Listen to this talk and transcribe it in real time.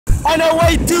on our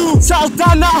way to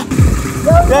Sultana.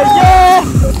 Yeah.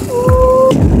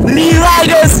 Lee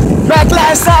Riders,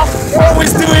 Macklifestyle,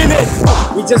 always doing it.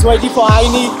 We just waiting for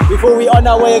Aini before we on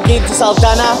our way again to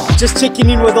Sultana. Just checking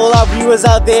in with all our viewers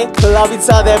out there who love in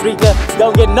South Africa.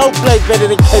 Don't get no place better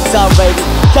than Cape Town, baby.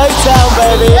 Cape Town,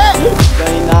 baby.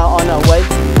 Going now on our way.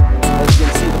 As you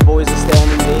can see, the boys are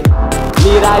standing there.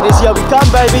 Lee Riders, here we come,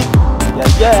 baby.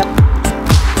 Yeah.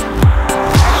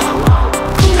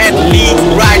 And Lee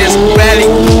Riders rally.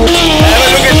 Have a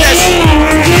look at this.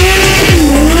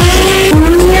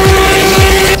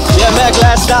 Yeah,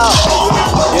 Macklifestyle.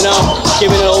 You know,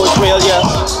 keeping it always real, yeah.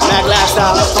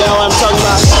 Macklifestyle, you know what I'm talking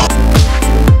about.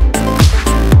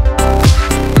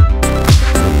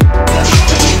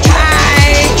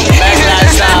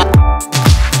 Macklifestyle.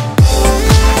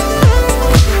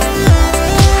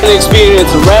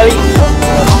 Experience a rally,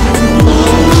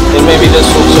 then maybe this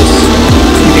will just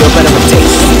give you a bit of a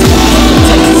taste.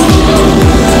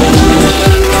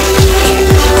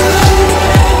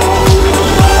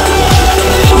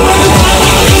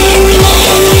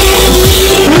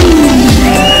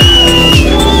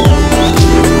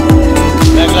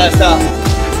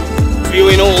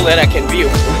 Viewing all that I can view.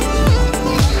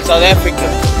 South Africa,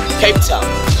 Cape Town,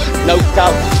 no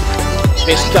doubt,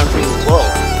 best country in the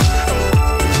world.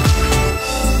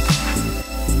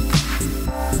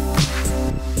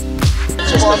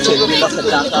 Just a check, we look at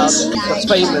that house, what's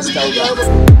famous though.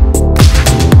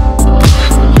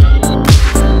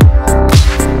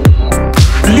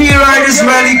 Lee Riders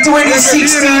Rally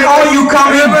 2016, are you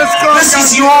coming? This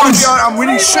is yours. I'm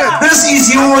winning shit. This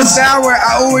is yours. That way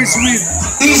I always win.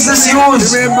 Is this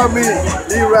yours? Remember me,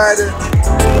 Lee Rider.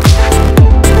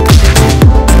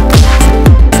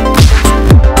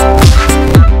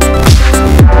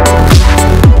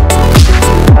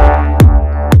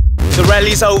 The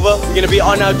rally's over. We're gonna be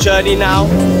on our journey now.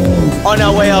 On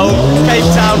our way home. Cape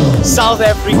Town, South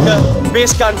Africa,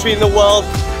 best country in the world.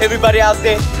 Everybody out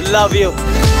there, love you.